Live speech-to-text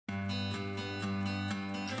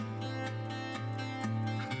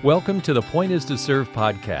Welcome to the Point is to Serve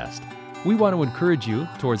podcast. We want to encourage you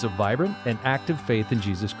towards a vibrant and active faith in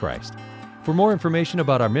Jesus Christ. For more information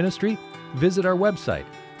about our ministry, visit our website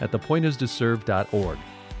at thepointistoserve.org.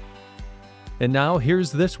 And now,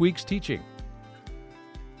 here's this week's teaching.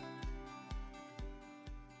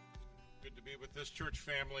 Good to be with this church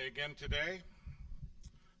family again today.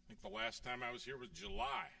 I think the last time I was here was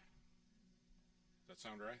July. Does that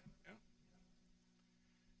sound right? Yeah.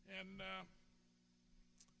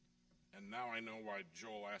 And now I know why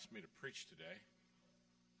Joel asked me to preach today.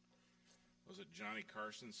 Was it Johnny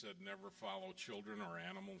Carson said, never follow children or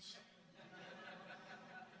animals?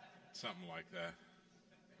 Something like that.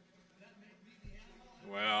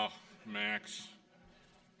 Well, Max,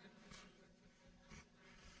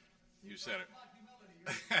 you said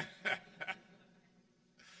it.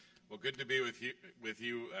 Well, good to be with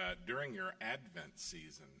you during your Advent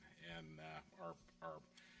season. And our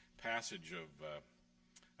passage of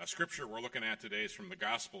Scripture we're looking at today is from the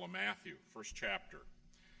Gospel of Matthew, first chapter.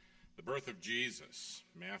 The birth of Jesus,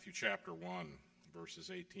 Matthew chapter 1, verses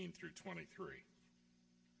 18 through 23.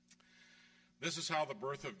 This is how the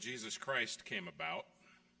birth of Jesus Christ came about.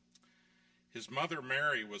 His mother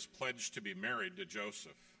Mary was pledged to be married to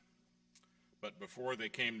Joseph. But before they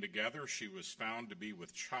came together, she was found to be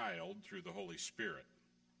with child through the Holy Spirit.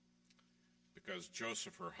 Because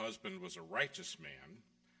Joseph, her husband, was a righteous man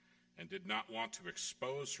and did not want to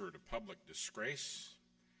expose her to public disgrace,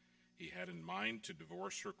 he had in mind to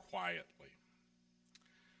divorce her quietly.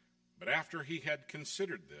 But after he had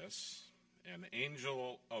considered this, an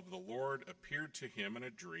angel of the Lord appeared to him in a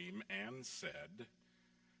dream and said,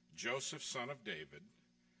 Joseph, son of David,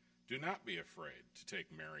 do not be afraid to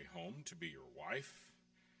take Mary home to be your wife,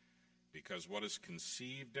 because what is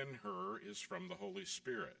conceived in her is from the Holy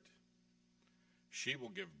Spirit. She will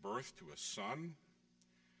give birth to a son,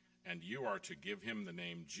 and you are to give him the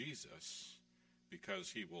name Jesus,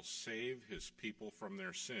 because he will save his people from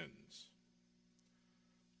their sins.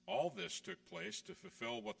 All this took place to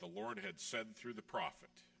fulfill what the Lord had said through the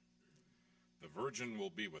prophet. The virgin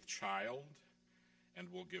will be with child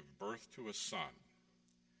and will give birth to a son,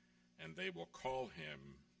 and they will call him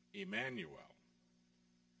Emmanuel,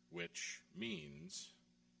 which means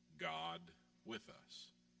God with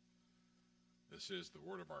us. This is the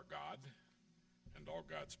word of our God, and all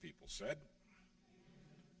God's people said,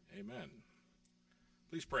 Amen.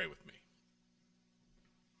 Please pray with me.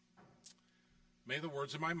 May the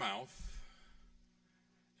words of my mouth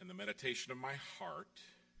and the meditation of my heart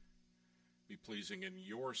be pleasing in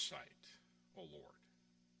your sight, O Lord,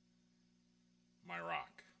 my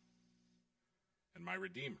rock and my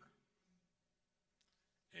redeemer.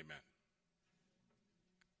 Amen.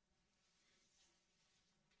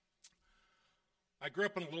 I grew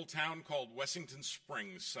up in a little town called Wessington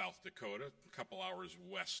Springs, South Dakota, a couple hours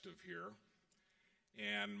west of here.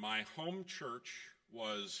 And my home church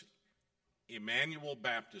was Emmanuel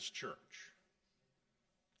Baptist Church.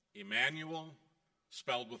 Emmanuel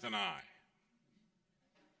spelled with an I.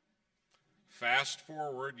 Fast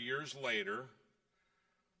forward years later,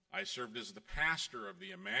 I served as the pastor of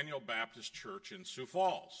the Emmanuel Baptist Church in Sioux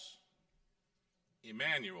Falls.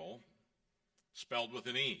 Emmanuel spelled with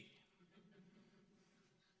an E.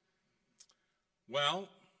 Well,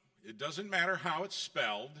 it doesn't matter how it's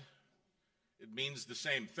spelled. It means the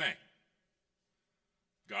same thing.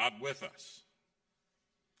 God with us.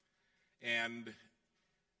 And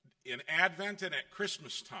in Advent and at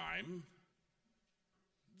Christmas time,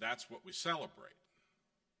 that's what we celebrate.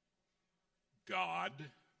 God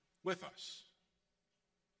with us.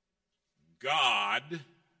 God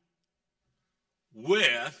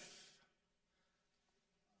with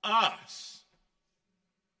us.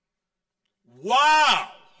 Wow!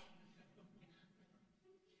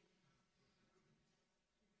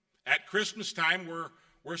 At Christmas time,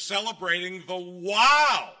 we're celebrating the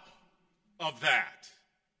wow of that.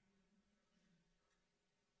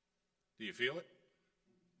 Do you feel it?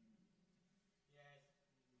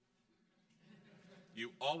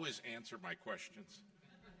 You always answer my questions.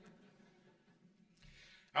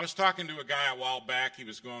 I was talking to a guy a while back. He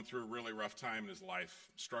was going through a really rough time in his life,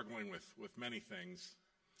 struggling with many things.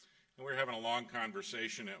 And we were having a long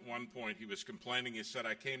conversation. At one point, he was complaining. He said,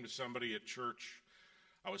 I came to somebody at church.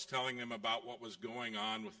 I was telling them about what was going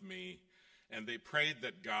on with me, and they prayed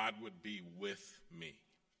that God would be with me.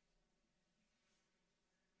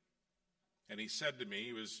 And he said to me,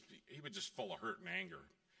 he was just full of hurt and anger.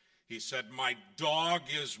 He said, my dog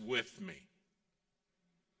is with me.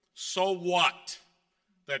 So what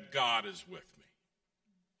that God is with me?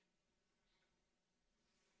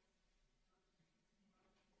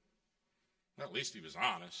 Well, at least he was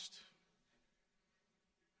honest.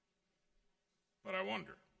 But I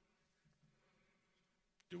wonder,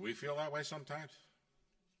 do we feel that way sometimes?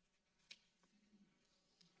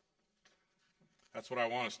 That's what I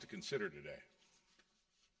want us to consider today.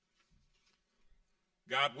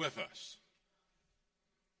 God with us.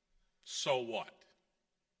 So what?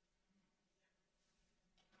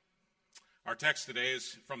 Our text today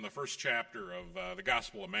is from the first chapter of the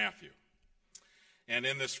Gospel of Matthew. And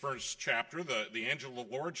in this first chapter, the angel of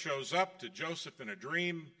the Lord shows up to Joseph in a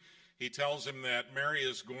dream. He tells him that Mary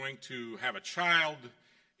is going to have a child.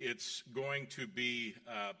 It's going to be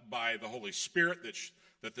by the Holy Spirit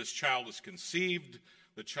that this child is conceived.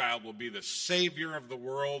 The child will be the Savior of the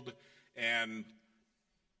world, and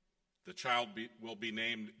the child will be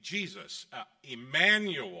named Jesus,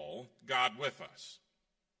 Emmanuel, God with us.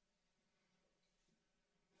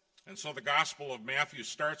 And so the Gospel of Matthew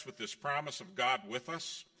starts with this promise of God with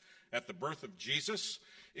us at the birth of Jesus.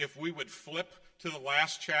 If we would flip to the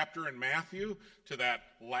last chapter in Matthew, to that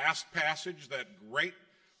last passage, that great,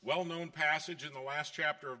 well-known passage in the last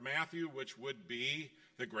chapter of Matthew, which would be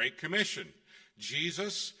the Great Commission.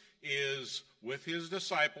 Jesus is with his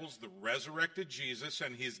disciples, the resurrected Jesus,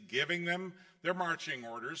 and he's giving them their marching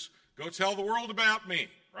orders. Go tell the world about me,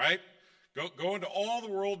 right? Go into all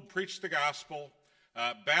the world and preach the gospel.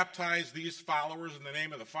 Baptize these followers in the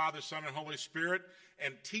name of the Father, Son, and Holy Spirit,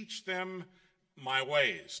 and teach them my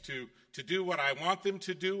ways, to do what I want them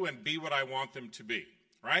to do and be what I want them to be,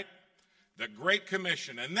 right? The Great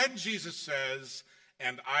Commission. And then Jesus says,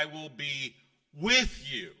 and I will be with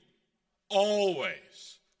you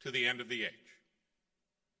always to the end of the age.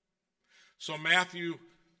 So Matthew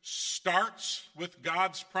starts with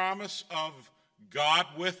God's promise of God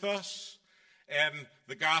with us, and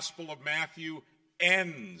the Gospel of Matthew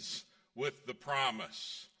ends with the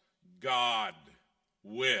promise, God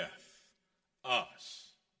with us.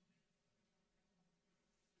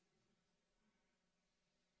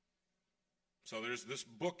 So there's this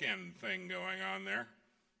bookend thing going on there.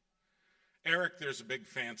 Eric, there's a big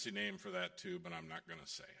fancy name for that too, but I'm not going to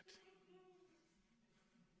say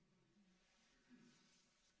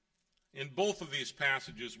it. In both of these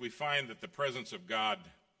passages, we find that the presence of God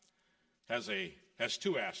has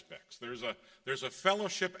two aspects. There's a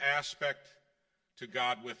fellowship aspect to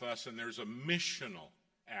God with us, and there's a missional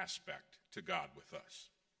aspect to God with us.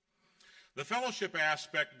 The fellowship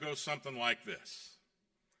aspect goes something like this.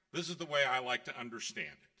 This is the way I like to understand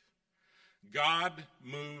it. God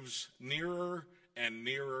moves nearer and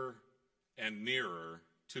nearer and nearer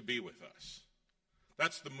to be with us.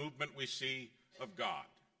 That's the movement we see of God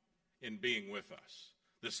in being with us,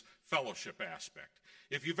 this fellowship aspect.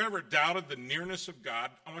 If you've ever doubted the nearness of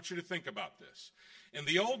God, I want you to think about this. In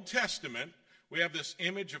the Old Testament, we have this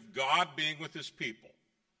image of God being with his people.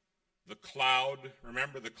 The cloud,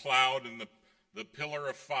 remember the cloud and the pillar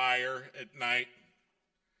of fire at night.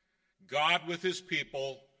 God with his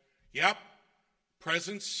people. Yep,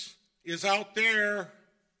 presence is out there.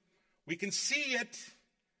 We can see it.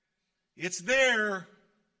 It's there.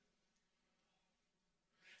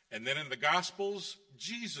 And then in the Gospels,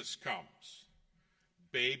 Jesus comes.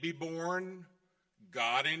 Baby born,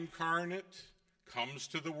 God incarnate, comes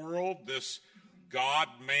to the world, this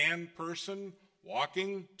God-man person,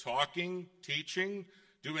 walking, talking, teaching,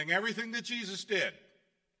 doing everything that Jesus did.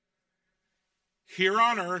 Here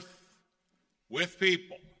on earth, with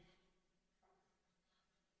people.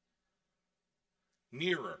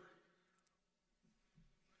 Nearer.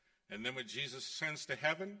 And then when Jesus ascends to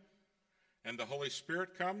heaven and the Holy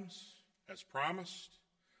Spirit comes, as promised,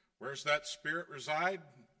 where's that Spirit reside?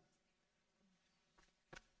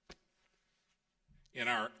 In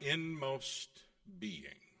our inmost being.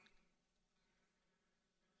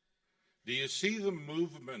 Do you see the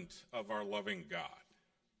movement of our loving God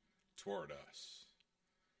toward us?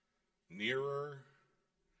 Nearer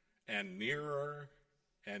and nearer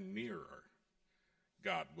and nearer,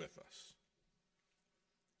 God with us.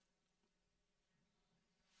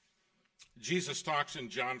 Jesus talks in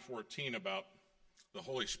John 14 about the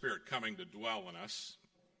Holy Spirit coming to dwell in us.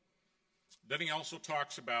 Then he also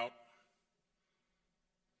talks about,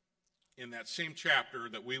 in that same chapter,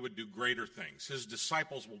 that we would do greater things. His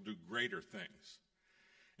disciples will do greater things.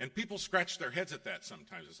 And people scratch their heads at that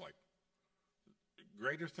sometimes. It's like,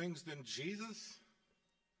 greater things than Jesus?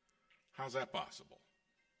 How's that possible?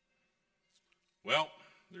 Well,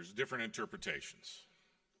 there's different interpretations.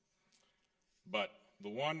 But the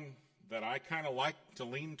one that I kind of like to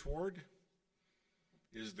lean toward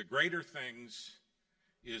is the greater things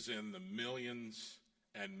is in the millions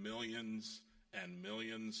and millions and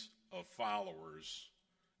millions of followers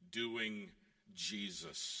doing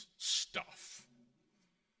Jesus stuff.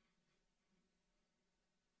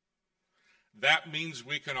 that means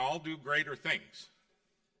we can all do greater things.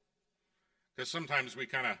 Because sometimes we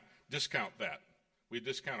kind of discount that. We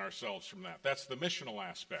discount ourselves from that. That's the missional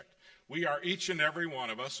aspect. We are, each and every one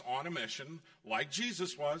of us, on a mission like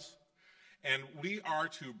Jesus was, and we are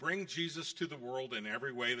to bring Jesus to the world in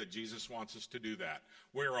every way that Jesus wants us to do that.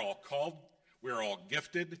 We're all called, we're all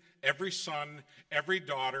gifted. Every son, every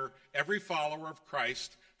daughter, every follower of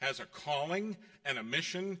Christ has a calling and a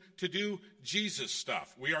mission to do Jesus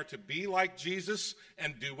stuff. We are to be like Jesus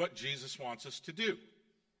and do what Jesus wants us to do.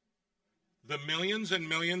 The millions and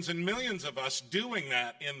millions and millions of us doing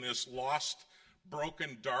that in this lost,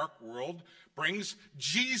 broken, dark world brings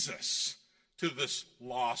Jesus to this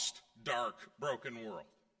lost, dark, broken world.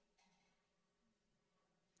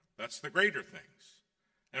 That's the greater things.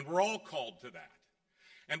 And we're all called to that.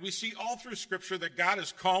 And we see all through Scripture that God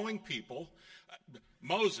is calling people.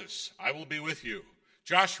 Moses, I will be with you.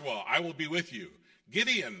 Joshua, I will be with you.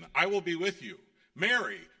 Gideon, I will be with you.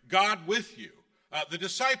 Mary, God with you. The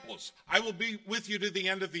disciples, I will be with you to the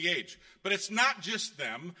end of the age. But it's not just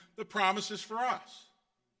them. The promise is for us.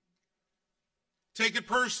 Take it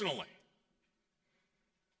personally.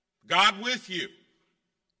 God with you.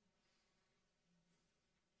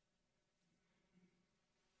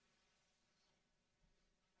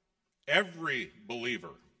 Every believer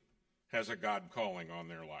has a God calling on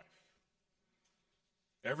their life.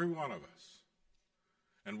 Every one of us.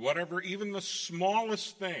 And whatever, even the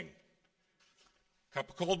smallest thing, cup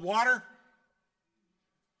of cold water,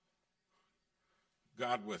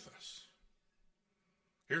 God with us.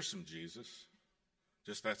 Here's some Jesus.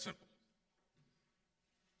 Just that simple.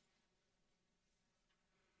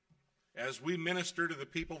 As we minister to the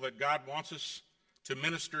people that God wants us to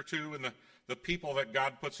minister to and the people that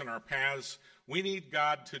God puts in our paths, we need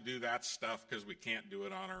God to do that stuff because we can't do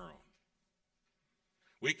it on our own.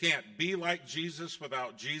 We can't be like Jesus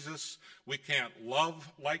without Jesus. We can't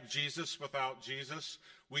love like Jesus without Jesus.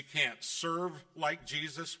 We can't serve like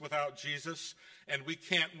Jesus without Jesus. And we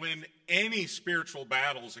can't win any spiritual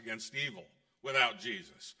battles against evil without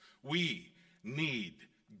Jesus. We need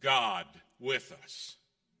God with us.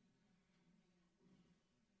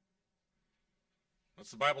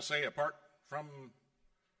 What's the Bible say? Apart from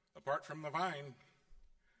the vine,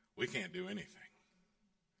 we can't do anything.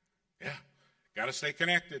 Yeah. Got to stay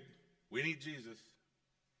connected. We need Jesus.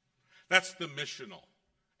 That's the missional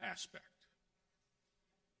aspect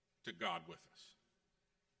to God with us.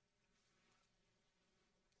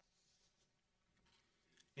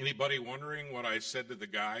 Anybody wondering what I said to the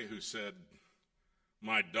guy who said,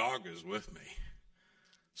 my dog is with me?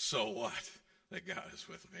 So what that God is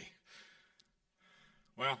with me?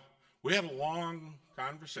 Well, we had a long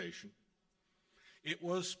conversation. It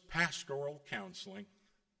was pastoral counseling.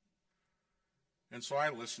 And so I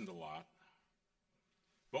listened a lot.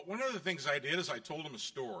 But one of the things I did is I told him a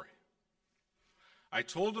story. I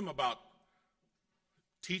told him about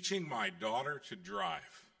teaching my daughter to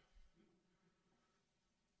drive.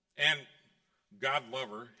 And God love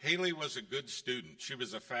her, Haley was a good student. She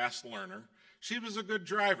was a fast learner. She was a good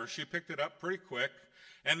driver. She picked it up pretty quick.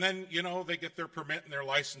 And then, they get their permit and their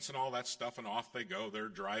license and all that stuff, and off they go. They're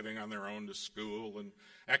driving on their own to school and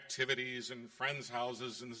activities and friends'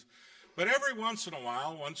 houses. But every once in a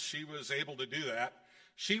while, once she was able to do that,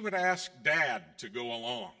 she would ask Dad to go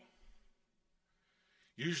along.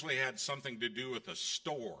 Usually had something to do with a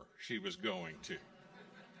store she was going to.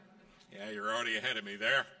 Yeah, you're already ahead of me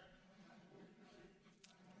there.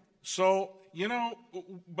 So,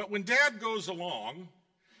 but when Dad goes along,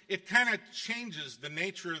 it kind of changes the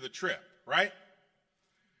nature of the trip, right?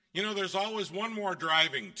 There's always one more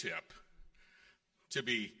driving tip to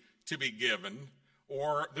be given.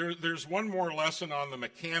 Or there's one more lesson on the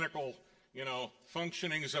mechanical,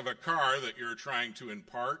 functionings of a car that you're trying to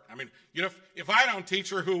impart. I mean, if I don't teach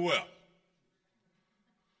her, who will?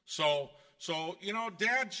 So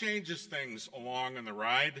Dad changes things along in the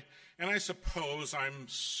ride, and I suppose I'm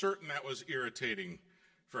certain that was irritating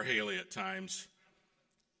for Haley at times.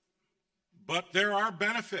 But there are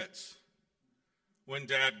benefits when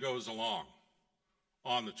Dad goes along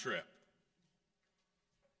on the trip.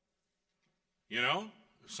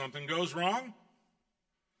 If something goes wrong,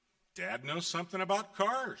 Dad knows something about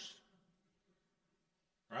cars,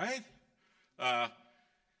 right?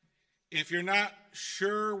 If you're not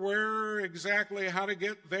sure how to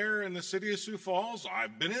get there in the city of Sioux Falls,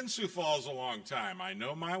 I've been in Sioux Falls a long time. I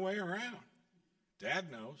know my way around. Dad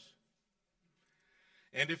knows.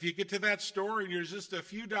 And if you get to that store and you're just a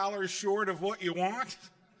few dollars short of what you want,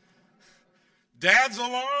 Dad's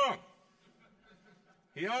along.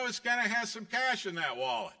 He always kind of has some cash in that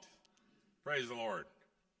wallet. Praise the Lord.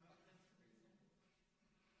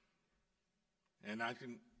 And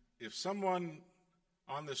if someone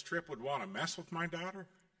on this trip would want to mess with my daughter,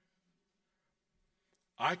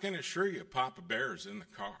 I can assure you Papa Bear's in the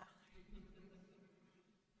car.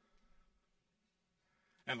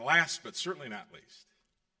 And last but certainly not least,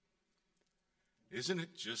 isn't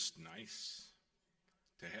it just nice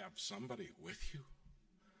to have somebody with you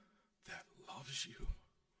that loves you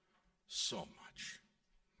so much?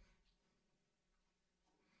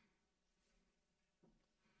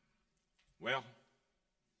 Well,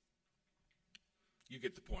 you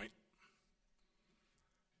get the point.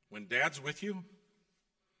 When Dad's with you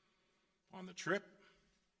on the trip,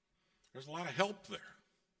 there's a lot of help there.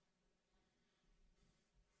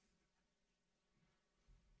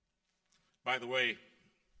 By the way,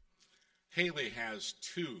 Haley has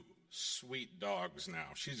 2 sweet dogs now.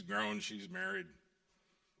 She's grown, she's married.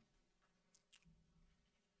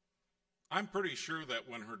 I'm pretty sure that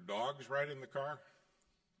when her dogs ride in the car,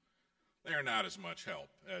 they're not as much help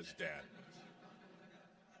as Dad.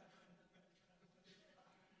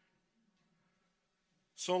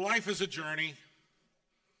 So life is a journey.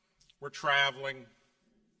 We're traveling.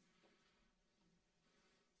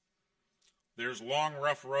 There's long,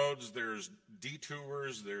 rough roads, there's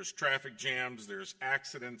detours, there's traffic jams, there's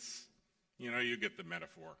accidents. You know, you get the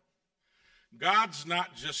metaphor. God's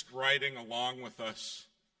not just riding along with us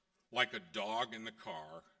like a dog in the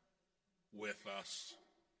car with us.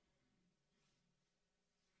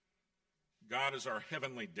 God is our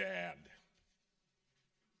heavenly Dad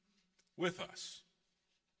with us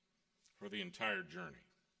for the entire journey.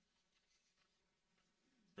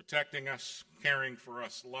 Protecting us, caring for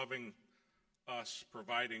us, loving us,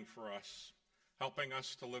 providing for us, helping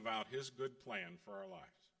us to live out His good plan for our lives.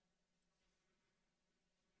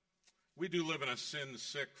 We do live in a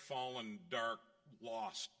sin-sick, fallen, dark,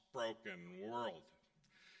 lost, broken world.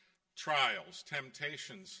 Trials,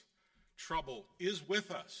 temptations, trouble is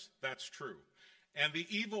with us. That's true. And the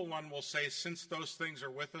evil one will say, since those things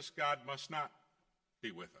are with us, God must not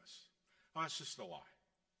be with us. Oh, that's just a lie.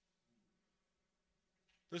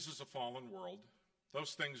 This is a fallen world.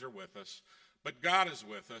 Those things are with us. But God is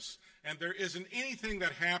with us, and there isn't anything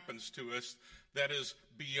that happens to us that is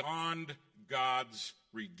beyond God's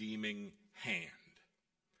redeeming hand.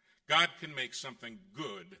 God can make something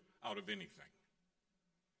good out of anything.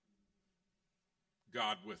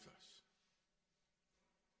 God with us.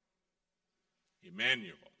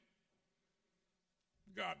 Emmanuel,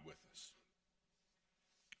 God with us.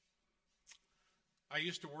 I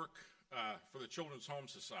used to work for the Children's Home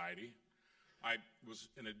Society. I was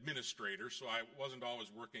an administrator, so I wasn't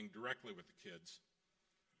always working directly with the kids.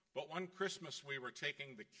 But one Christmas, we were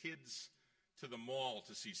taking the kids to the mall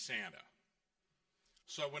to see Santa.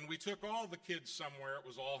 So when we took all the kids somewhere, it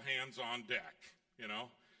was all hands on deck, you know.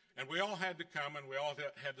 And we all had to come, and we all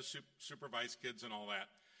had to supervise kids and all that.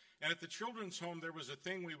 And at the children's home, there was a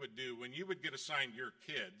thing we would do. When you would get assigned your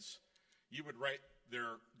kids, you would write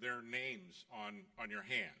their names on your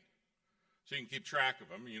hand. So you can keep track of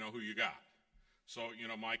them, you know who you got. So, you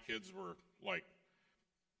know, my kids were like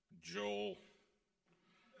Joel,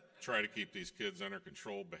 try to keep these kids under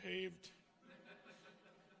control, behaved.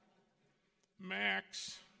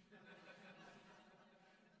 Max.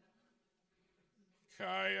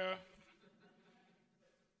 Kaya.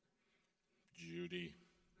 Judy.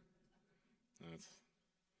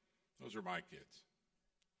 Those are my kids.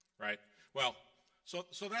 Right? Well, so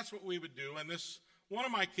that's what we would do. And one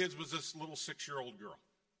of my kids was this little 6-year-old girl.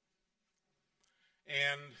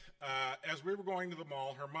 And as we were going to the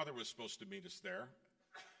mall, her mother was supposed to meet us there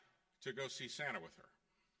to go see Santa with her.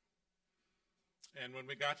 And when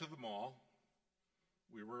we got to the mall,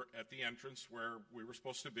 we were at the entrance where we were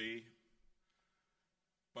supposed to be,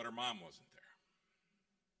 but her mom wasn't there.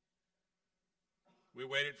 We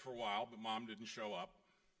waited for a while, but Mom didn't show up.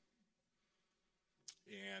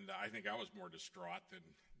 And I think I was more distraught than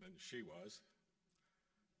she was.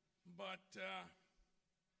 But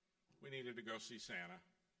we needed to go see Santa.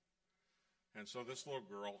 And so this little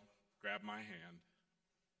girl grabbed my hand,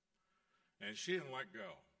 and she didn't let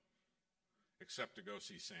go, except to go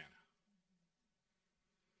see Santa.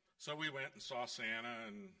 So we went and saw Santa,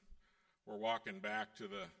 and we're walking back to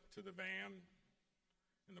the van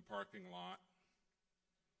in the parking lot.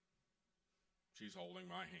 She's holding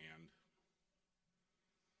my hand.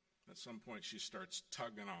 At some point, she starts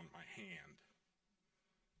tugging on my hand.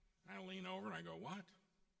 I lean over and I go, "What?"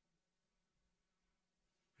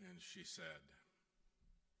 And she said,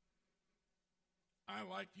 "I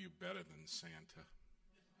like you better than Santa."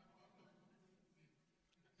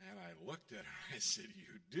 And I looked at her and I said,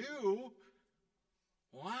 "You do?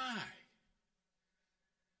 Why?"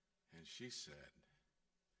 And she said,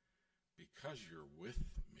 because you're with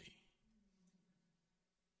me.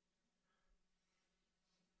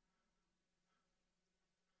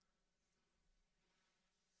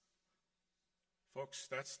 Folks,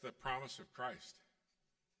 that's the promise of Christ.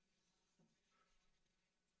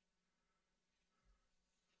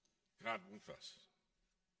 God with us.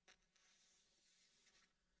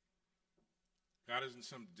 God isn't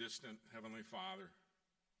some distant Heavenly Father.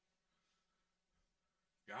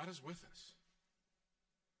 God is with us.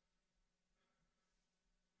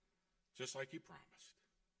 Just like He promised.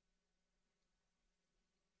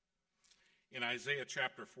 In Isaiah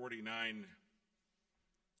chapter 49,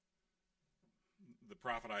 the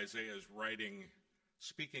prophet Isaiah is writing,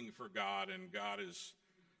 speaking for God, and God is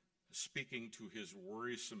speaking to His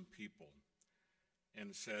worrisome people,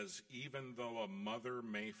 and says, even though a mother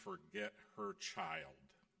may forget her child,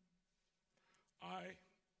 I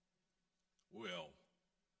will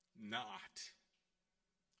not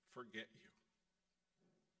forget you.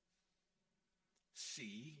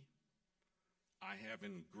 See, I have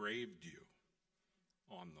engraved you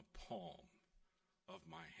on the palm of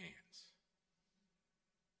my hands.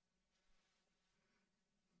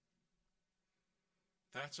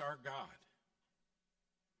 That's our God.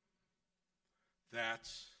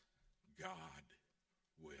 That's God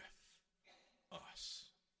with us.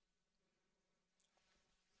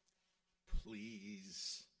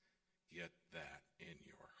 Please get that in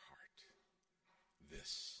your heart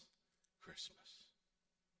this Christmas.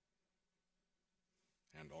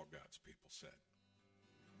 And all God's people said,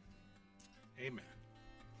 amen.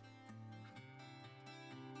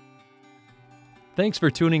 Thanks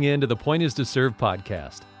for tuning in to the Point is to Serve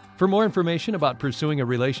podcast. For more information about pursuing a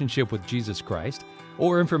relationship with Jesus Christ,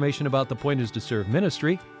 or information about the Point is to Serve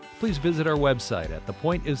ministry, please visit our website at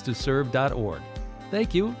thepointistoserve.org.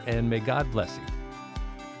 Thank you, and may God bless you.